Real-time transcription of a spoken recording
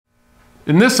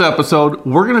In this episode,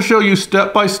 we're going to show you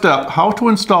step by step how to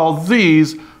install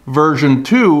these version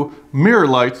 2 mirror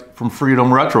lights from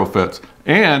Freedom Retrofits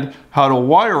and how to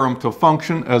wire them to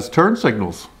function as turn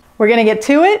signals. We're going to get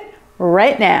to it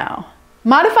right now.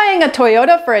 Modifying a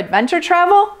Toyota for adventure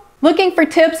travel? Looking for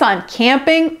tips on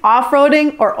camping,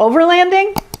 off-roading, or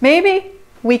overlanding? Maybe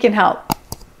we can help.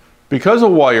 Because a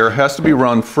wire has to be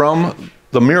run from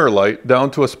the mirror light down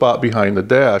to a spot behind the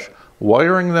dash,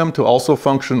 wiring them to also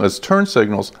function as turn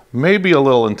signals may be a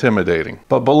little intimidating.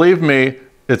 But believe me,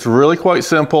 it's really quite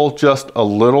simple, just a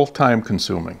little time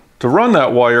consuming. To run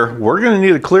that wire, we're going to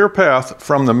need a clear path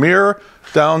from the mirror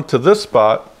down to this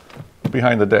spot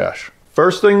behind the dash.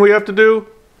 First thing we have to do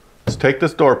is take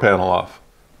this door panel off.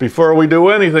 Before we do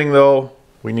anything though,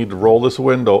 we need to roll this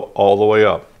window all the way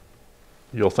up.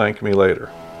 You'll thank me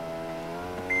later.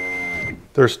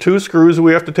 There's 2 screws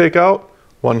we have to take out,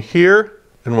 one here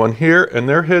and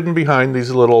they're hidden behind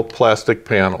these little plastic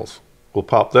panels. We'll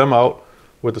pop them out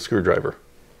with the screwdriver.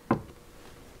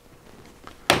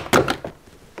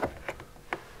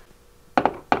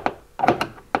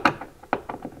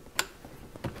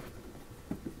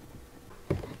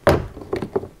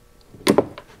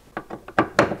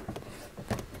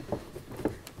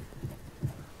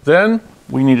 Then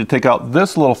we need to take out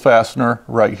this little fastener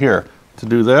right here. To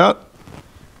do that,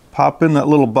 pop in that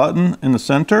little button in the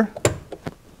center,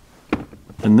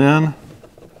 and then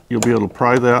you'll be able to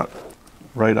pry that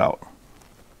right out.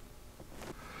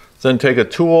 Then take a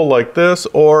tool like this,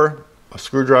 or a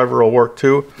screwdriver will work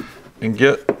too, and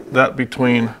get that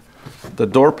between the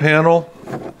door panel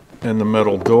and the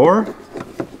metal door,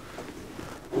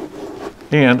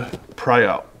 and pry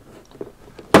out.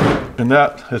 And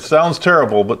that, it sounds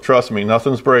terrible, but trust me,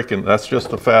 nothing's breaking. That's just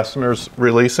the fasteners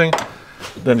releasing.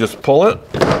 Then just pull it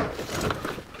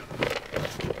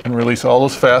and release all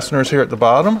those fasteners here at the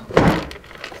bottom.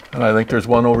 And I think there's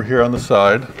one over here on the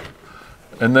side.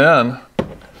 And then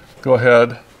go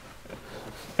ahead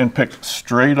and pick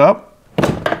straight up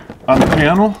on the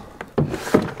panel,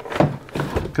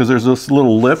 because there's this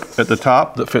little lip at the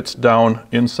top that fits down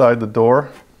inside the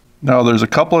door. Now there's a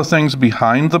couple of things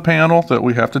behind the panel that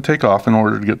we have to take off in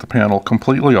order to get the panel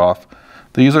completely off.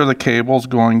 These are the cables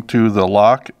going to the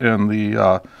lock and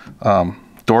the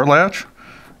door latch,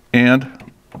 and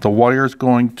the wires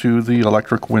going to the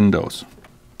electric windows.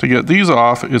 To get these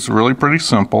off, it's really pretty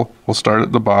simple. We'll start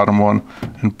at the bottom one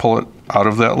and pull it out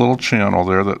of that little channel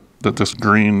there that this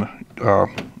green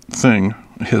thing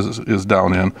is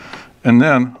down in. And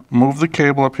then move the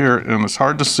cable up here, and it's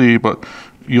hard to see, but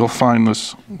you'll find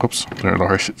this, whoops, there,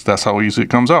 that's how easy it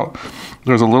comes out.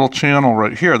 There's a little channel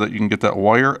right here that you can get that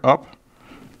wire up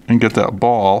and get that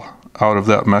ball out of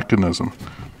that mechanism.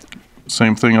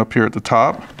 Same thing up here at the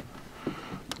top.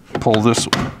 Pull this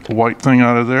white thing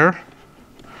out of there,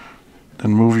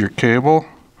 then move your cable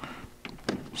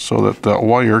so that that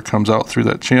wire comes out through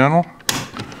that channel,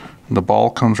 and the ball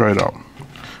comes right out.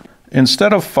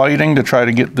 Instead of fighting to try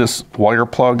to get this wire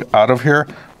plug out of here,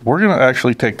 we're going to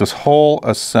actually take this whole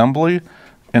assembly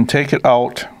and take it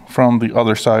out from the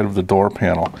other side of the door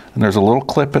panel. And there's a little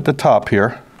clip at the top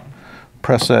here.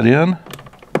 Press that in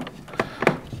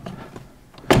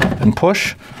and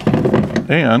push,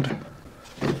 and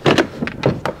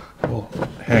we'll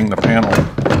hang the panel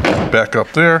back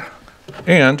up there.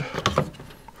 And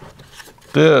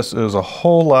this is a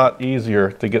whole lot easier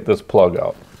to get this plug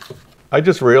out. I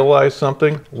just realized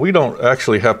something. We don't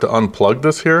actually have to unplug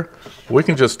this here. We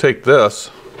can just take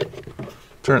this,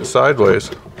 turn it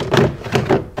sideways,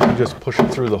 and just push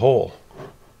it through the hole.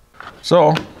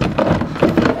 So,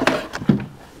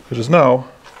 it is now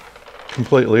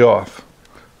completely off.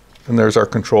 And there's our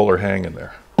controller hanging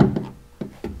there.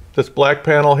 This black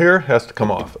panel here has to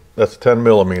come off. That's 10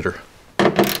 millimeter.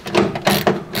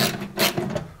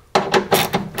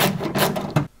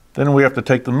 Then we have to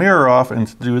take the mirror off, and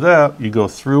to do that, you go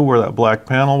through where that black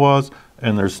panel was,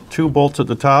 and there's 2 bolts at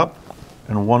the top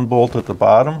and 1 bolt at the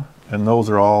bottom, and those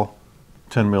are all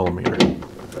 10 millimeter.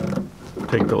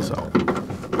 Take those out.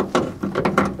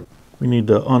 We need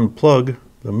to unplug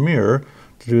the mirror.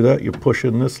 To do that, you push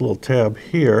in this little tab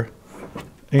here,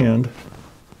 and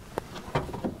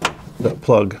that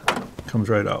plug comes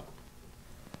right out.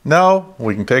 Now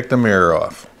we can take the mirror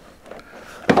off.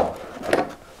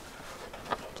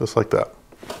 Just like that.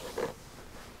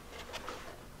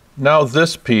 Now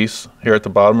this piece here at the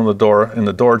bottom of the door and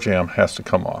the door jamb has to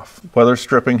come off. Weather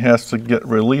stripping has to get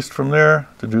released from there.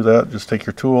 To do that, just take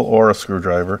your tool or a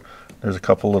screwdriver. There's a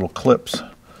couple little clips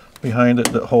behind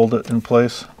it that hold it in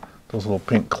place. Those little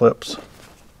pink clips.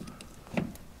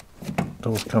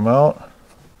 Those come out.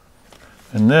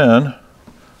 And then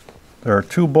there are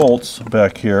 2 bolts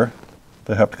back here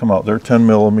They have to come out. They're 10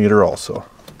 millimeter also.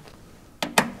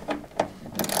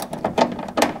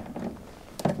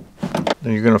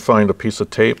 Then you're going to find a piece of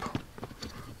tape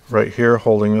right here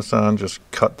holding this on. Just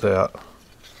cut that.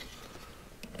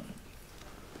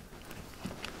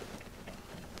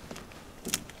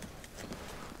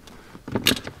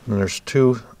 And there's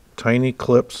two tiny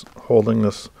clips holding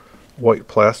this white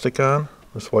plastic on,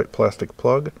 this white plastic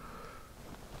plug.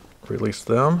 Release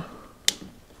them.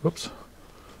 Whoops.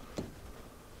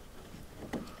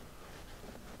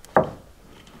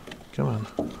 Come on.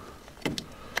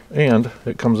 And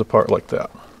it comes apart like that.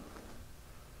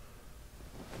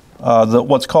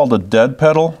 What's called a dead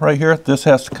pedal right here, this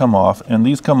has to come off, and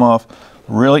these come off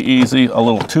really easy, a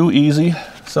little too easy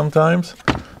sometimes.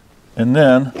 And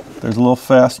then there's a little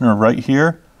fastener right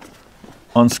here.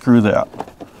 Unscrew that.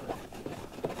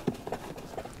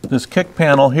 This kick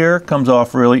panel here comes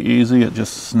off really easy. It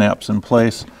just snaps in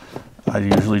place. I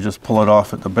usually just pull it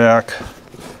off at the back,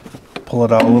 pull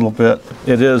it out a little bit.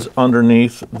 It is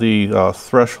underneath the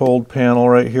threshold panel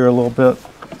right here a little bit.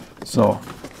 So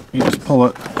you just pull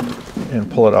it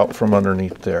and pull it out from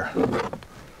underneath there,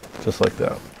 just like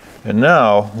that. And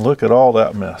now look at all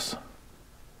that mess.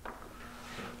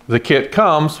 The kit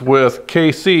comes with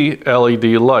KC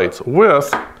LED lights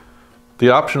with the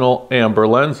optional amber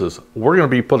lenses. We're going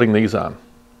to be putting these on.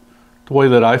 The way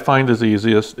that I find is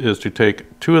easiest is to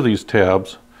take two of these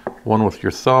tabs, one with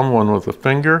your thumb, one with a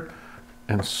finger,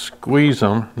 and squeeze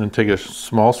them, then take a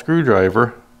small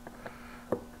screwdriver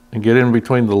and get in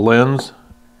between the lens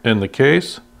and the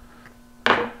case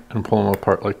and pull them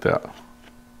apart like that.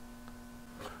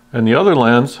 And the other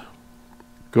lens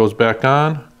goes back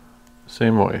on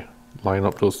same way. Line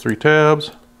up those three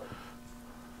tabs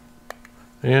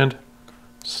and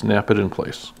snap it in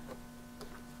place.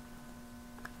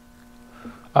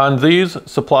 On these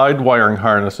supplied wiring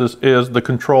harnesses is the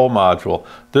control module.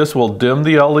 This will dim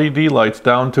the LED lights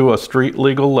down to a street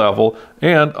legal level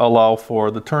and allow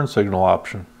for the turn signal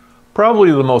option.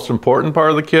 Probably the most important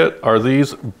part of the kit are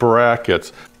these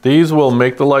brackets. These will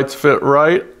make the lights fit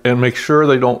right and make sure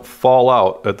they don't fall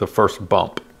out at the first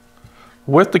bump.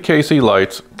 With the KC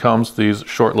lights comes these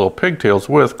short little pigtails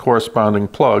with corresponding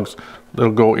plugs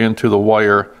that'll go into the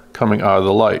wire coming out of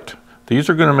the light. These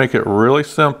are going to make it really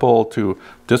simple to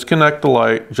disconnect the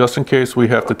light just in case we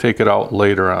have to take it out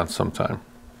later on sometime.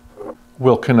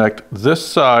 We'll connect this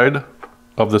side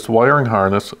of this wiring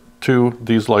harness to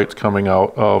these lights coming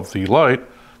out of the light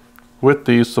with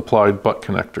these supplied butt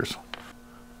connectors.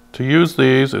 To use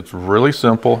these, it's really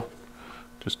simple.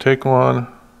 Just take one,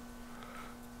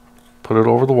 put it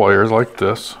over the wires like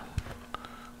this,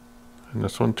 and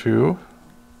this one too.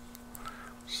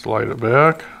 Slide it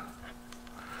back,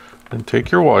 then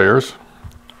take your wires,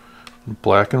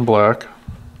 black and black,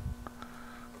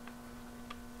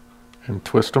 and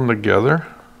twist them together.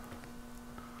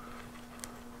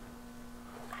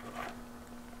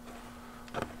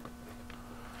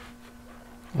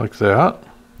 Like that.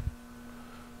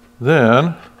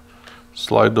 Then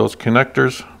slide those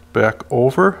connectors back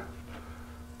over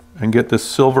and get this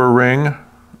silver ring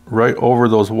right over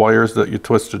those wires that you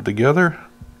twisted together.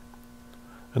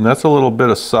 And that's a little bit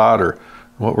of solder.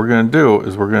 What we're going to do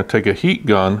is we're going to take a heat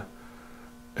gun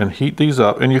and heat these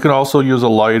up. And you can also use a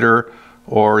lighter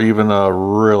or even a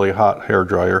really hot hair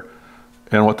dryer.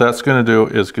 And what that's going to do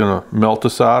is going to melt the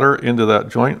solder into that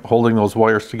joint holding those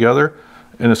wires together,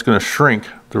 and it's going to shrink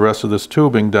the rest of this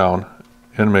tubing down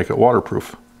and make it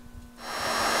waterproof.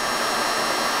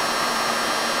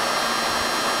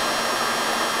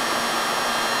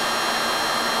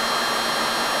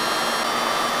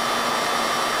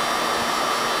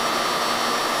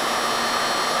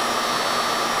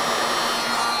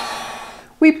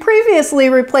 We previously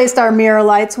replaced our mirror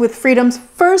lights with Freedom's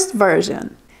first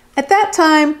version. At that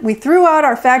time, we threw out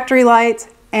our factory lights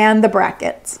and the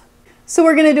brackets. So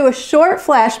we're going to do a short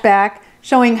flashback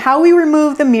showing how we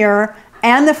removed the mirror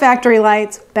and the factory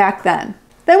lights back then.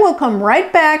 Then we'll come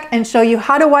right back and show you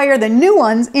how to wire the new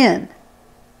ones in.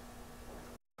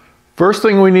 First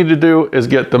thing we need to do is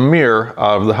get the mirror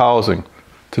out of the housing.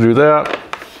 To do that,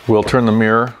 we'll turn the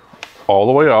mirror all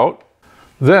the way out.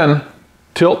 Then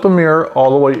tilt the mirror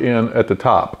all the way in at the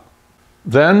top.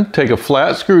 Then take a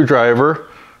flat screwdriver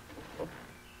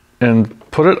and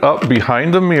put it up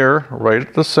behind the mirror, right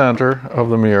at the center of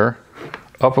the mirror,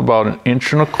 up about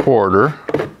 1.25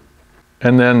 inches,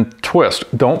 and then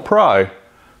twist. Don't pry,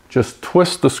 just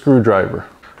twist the screwdriver.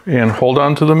 And hold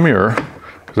on to the mirror,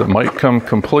 because it might come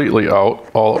completely out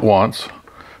all at once.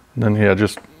 And then yeah,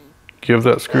 just give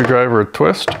that screwdriver a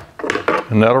twist,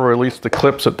 and that'll release the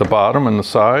clips at the bottom and the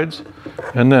sides,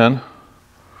 and then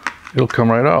it'll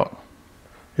come right out.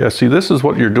 Yeah, see, this is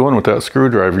what you're doing with that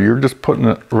screwdriver. You're just putting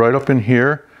it right up in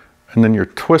here, and then you're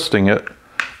twisting it,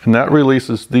 and that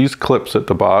releases these clips at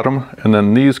the bottom, and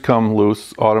then these come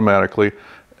loose automatically,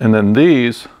 and then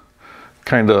these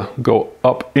kind of go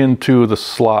up into the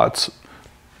slots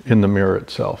in the mirror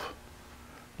itself.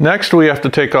 Next, we have to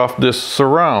take off this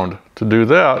surround. To do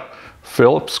that,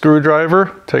 Phillips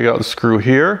screwdriver, take out the screw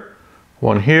here,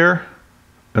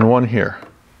 and one here.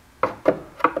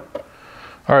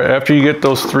 All right, after you get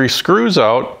those 3 screws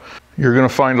out, you're going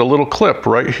to find a little clip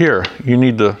right here. You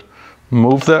need to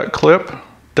move that clip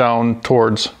down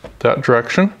towards that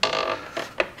direction,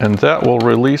 and that will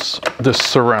release this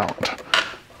surround.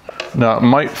 Now, it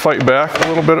might fight back a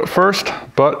little bit at first,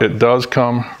 but it does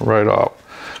come right out.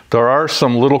 There are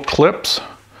some little clips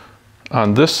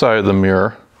on this side of the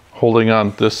mirror holding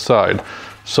on this side.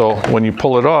 So when you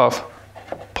pull it off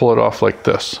like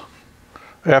this.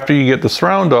 After you get the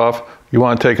surround off, you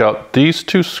want to take out these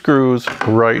 2 screws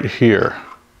right here.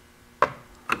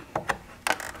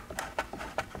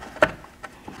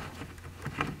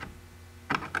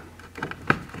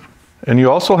 And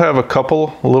you also have a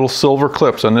couple little silver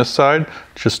clips on this side.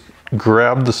 Just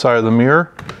grab the side of the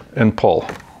mirror and pull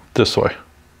this way,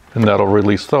 and that'll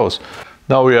release those.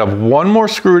 Now we have one more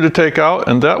screw to take out,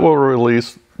 and that will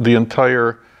release the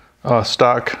entire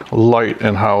stock light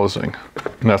and housing.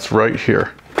 And that's right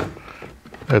here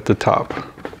at the top.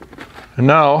 And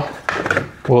now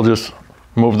we'll just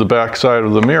move the back side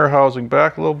of the mirror housing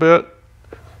back a little bit,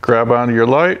 grab onto your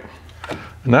light,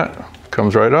 and that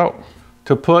comes right out.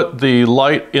 To put the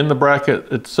light in the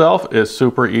bracket itself is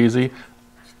super easy.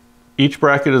 Each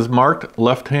bracket is marked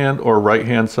left hand or right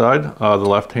hand side. The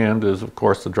left hand is of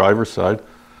course the driver's side.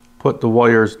 Put the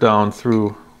wires down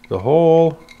through the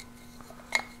hole.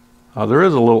 There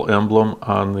is a little emblem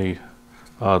on the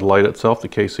light itself, the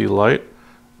KC light,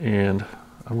 and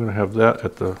I'm going to have that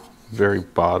at the very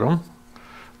bottom.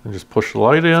 And just push the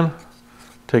light in,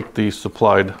 take the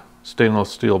supplied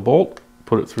stainless steel bolt,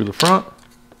 put it through the front,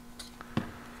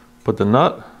 put the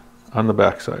nut on the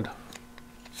back side.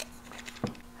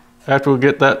 After we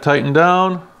get that tightened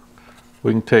down,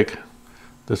 we can take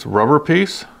this rubber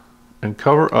piece and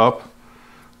cover up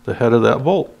the head of that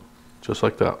bolt, just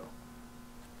like that.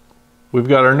 We've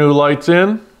got our new lights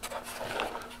in.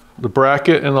 The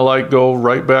bracket and the light go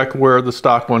right back where the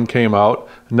stock one came out.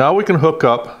 Now we can hook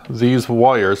up these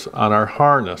wires on our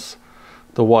harness,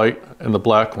 the white and the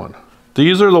black one.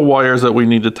 These are the wires that we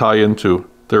need to tie into.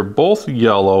 They're both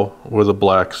yellow with a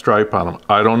black stripe on them.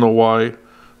 I don't know why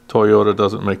Toyota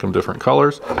doesn't make them different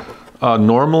colors.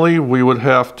 Normally we would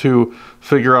have to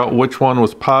figure out which one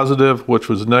was positive, which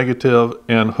was negative,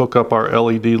 and hook up our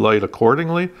LED light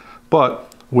accordingly.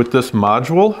 But with this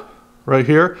module right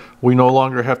here, we no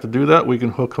longer have to do that. We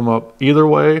can hook them up either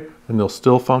way and they'll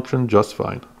still function just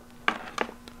fine.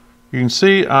 You can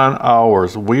see on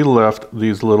ours, we left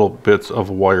these little bits of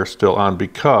wire still on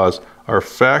because our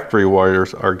factory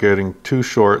wires are getting too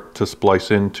short to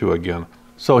splice into again.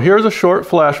 So here's a short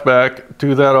flashback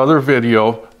to that other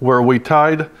video where we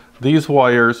tied these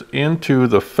wires into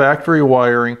the factory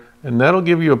wiring, and that'll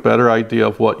give you a better idea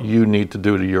of what you need to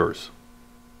do to yours.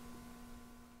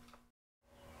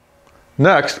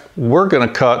 Next, we're going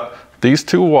to cut these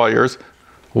 2 wires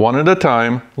one at a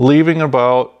time, leaving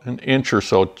about an inch or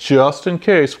so, just in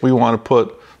case we want to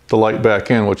put the light back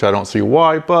in, which I don't see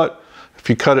why, but if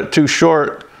you cut it too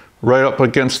short right up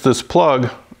against this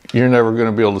plug, you're never going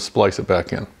to be able to splice it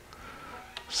back in.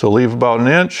 So leave about an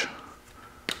inch,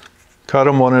 cut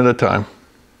them one at a time.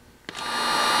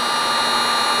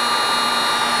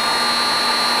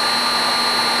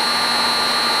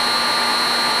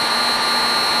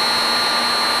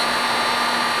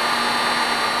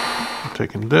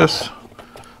 Taking this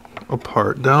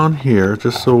apart down here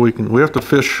just so we have to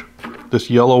fish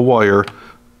this yellow wire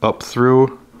up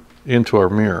through into our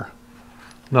mirror.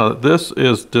 Now that this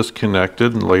is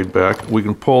disconnected and laid back, we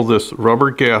can pull this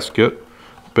rubber gasket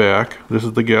back. This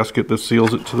is the gasket that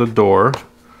seals it to the door.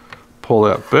 Pull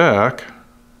that back.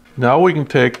 Now we can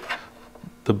take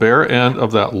the bare end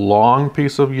of that long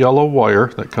piece of yellow wire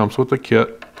that comes with the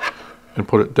kit and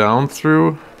put it down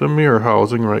through the mirror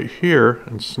housing right here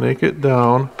and snake it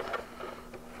down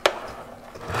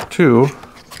to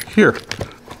here.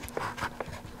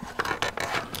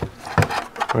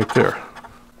 Right there.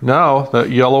 Now that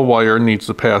yellow wire needs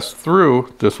to pass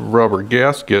through this rubber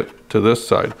gasket to this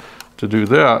side. To do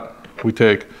that,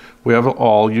 we have an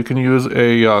awl. You can use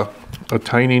a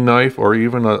tiny knife or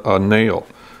even a nail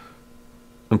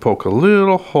and poke a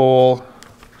little hole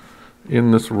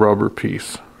in this rubber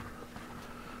piece.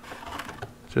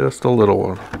 Just a little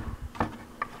one.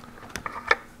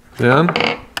 Then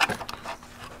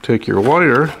take your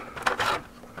wire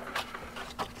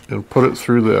and put it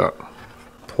through that.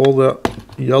 Pull that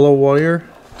yellow wire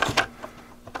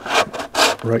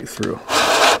right through.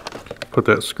 Put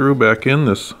that screw back in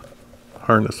this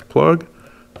harness plug,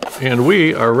 and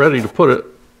we are ready to put it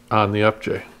on the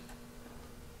FJ.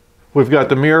 We've got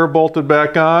the mirror bolted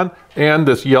back on and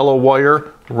this yellow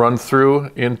wire run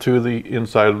through into the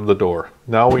inside of the door.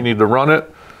 Now we need to run it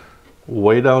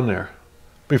way down there.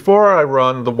 Before I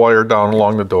run the wire down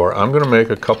along the door, I'm going to make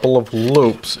a couple of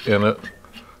loops in it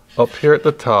up here at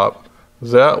the top.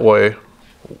 That way,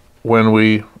 when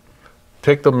we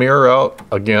take the mirror out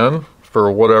again, for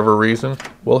whatever reason,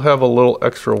 we'll have a little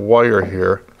extra wire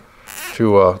here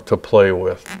to play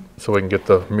with, so we can get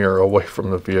the mirror away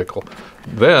from the vehicle.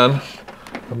 Then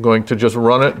I'm going to just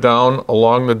run it down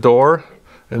along the door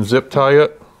and zip tie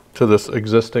it to this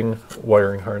existing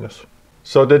wiring harness.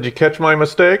 So did you catch my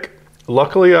mistake?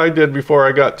 Luckily I did before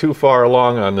I got too far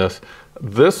along on this.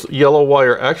 This yellow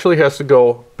wire actually has to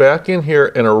go back in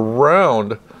here and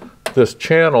around this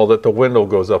channel that the window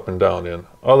goes up and down in.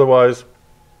 Otherwise,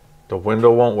 the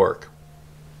window won't work.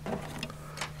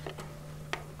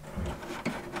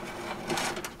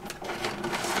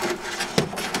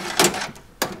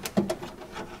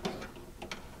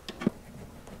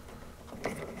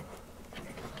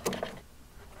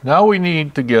 Now we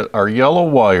need to get our yellow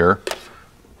wire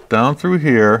down through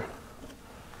here,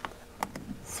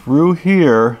 through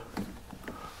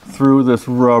this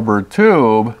rubber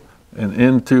tube, and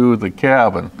into the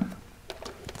cabin.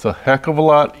 It's a heck of a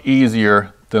lot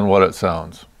easier than what it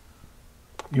sounds.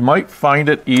 You might find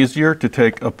it easier to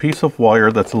take a piece of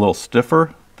wire that's a little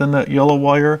stiffer than that yellow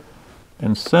wire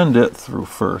and send it through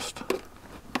first.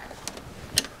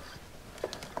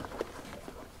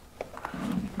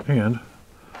 And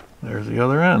there's the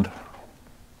other end.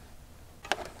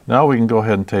 Now we can go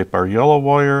ahead and tape our yellow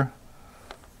wire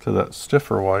to that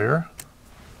stiffer wire.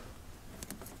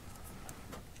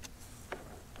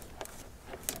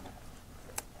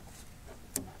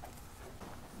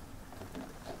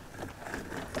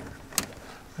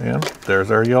 And there's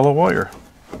our yellow wire.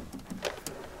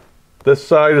 This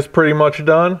side is pretty much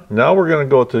done. Now we're going to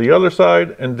go to the other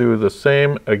side and do the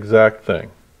same exact thing.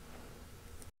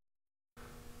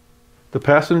 The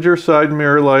passenger side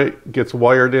mirror light gets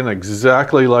wired in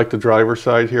exactly like the driver's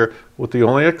side here, with the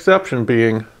only exception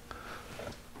being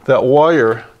that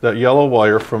wire, that yellow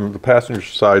wire from the passenger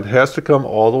side, has to come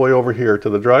all the way over here to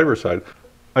the driver's side.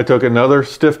 I took another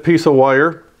stiff piece of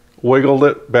wire, wiggled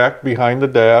it back behind the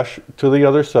dash to the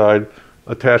other side,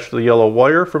 attached the yellow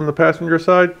wire from the passenger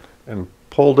side, and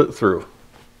pulled it through.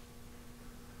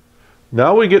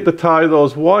 Now we get to tie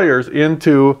those wires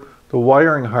into the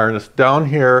wiring harness down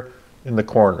here in the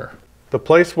corner. The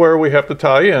place where we have to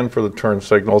tie in for the turn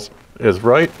signals is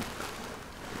right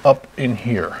up in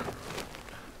here.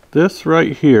 This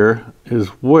right here is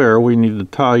where we need to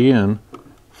tie in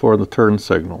for the turn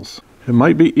signals. It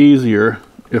might be easier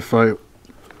if I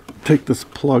take this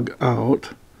plug out.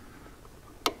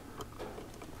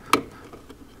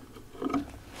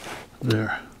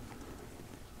 There.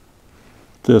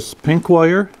 This pink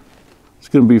wire is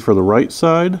going to be for the right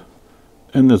side,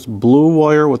 and this blue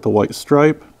wire with the white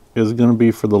stripe is going to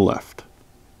be for the left.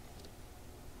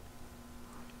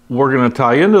 We're going to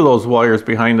tie into those wires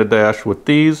behind the dash with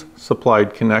these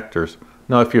supplied connectors.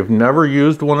 Now, if you've never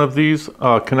used one of these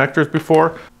connectors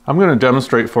before, I'm going to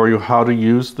demonstrate for you how to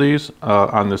use these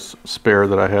on this spare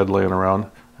that I had laying around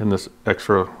in this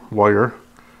extra wire.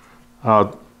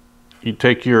 You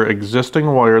take your existing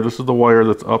wire, this is the wire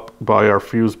that's up by our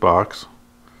fuse box,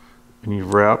 and you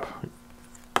wrap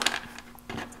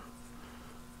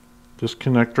this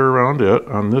connector around it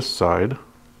on this side.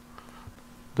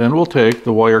 Then we'll take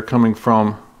the wire coming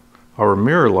from our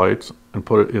mirror lights and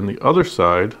put it in the other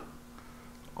side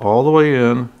all the way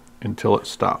in until it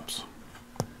stops.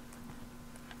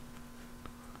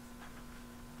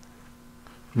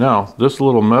 Now this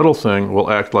little metal thing will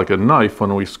act like a knife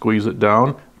when we squeeze it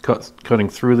down, cutting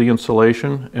through the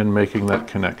insulation and making that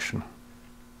connection.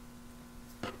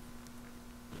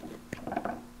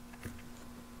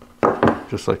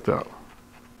 Just like that.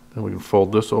 Then we can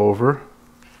fold this over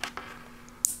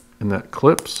and that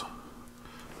clips.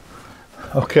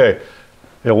 Okay,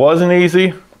 it wasn't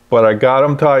easy, but I got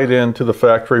them tied into the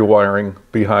factory wiring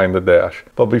behind the dash.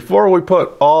 But before we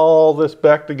put all this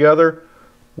back together,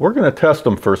 we're going to test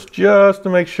them first just to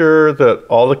make sure that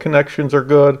all the connections are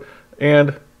good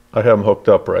and I have them hooked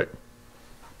up right.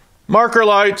 Marker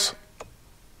lights.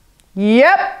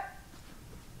 Yep.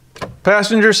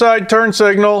 Passenger side turn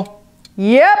signal.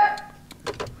 Yep.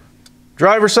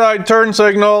 Driver side turn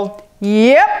signal.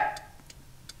 Yep.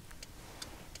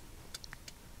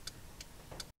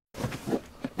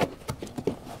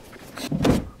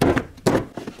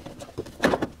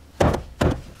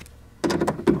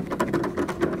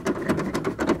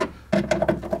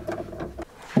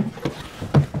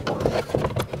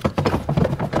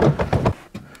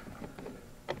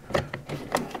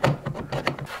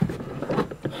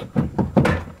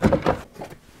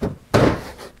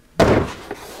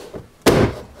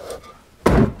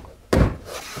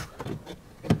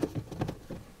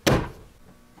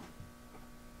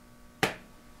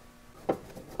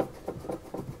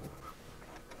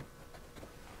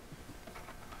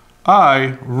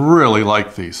 I really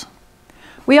like these.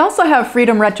 We also have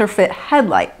Freedom Retrofit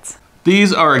headlights.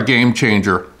 These are a game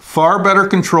changer. Far better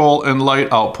control and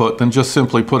light output than just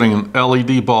simply putting an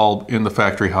LED bulb in the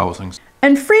factory housings.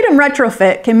 And Freedom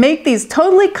Retrofit can make these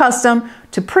totally custom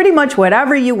to pretty much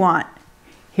whatever you want.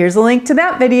 Here's a link to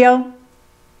that video.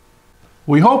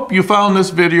 We hope you found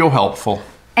this video helpful.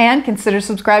 And consider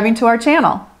subscribing to our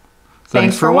channel.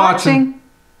 Thanks for watching.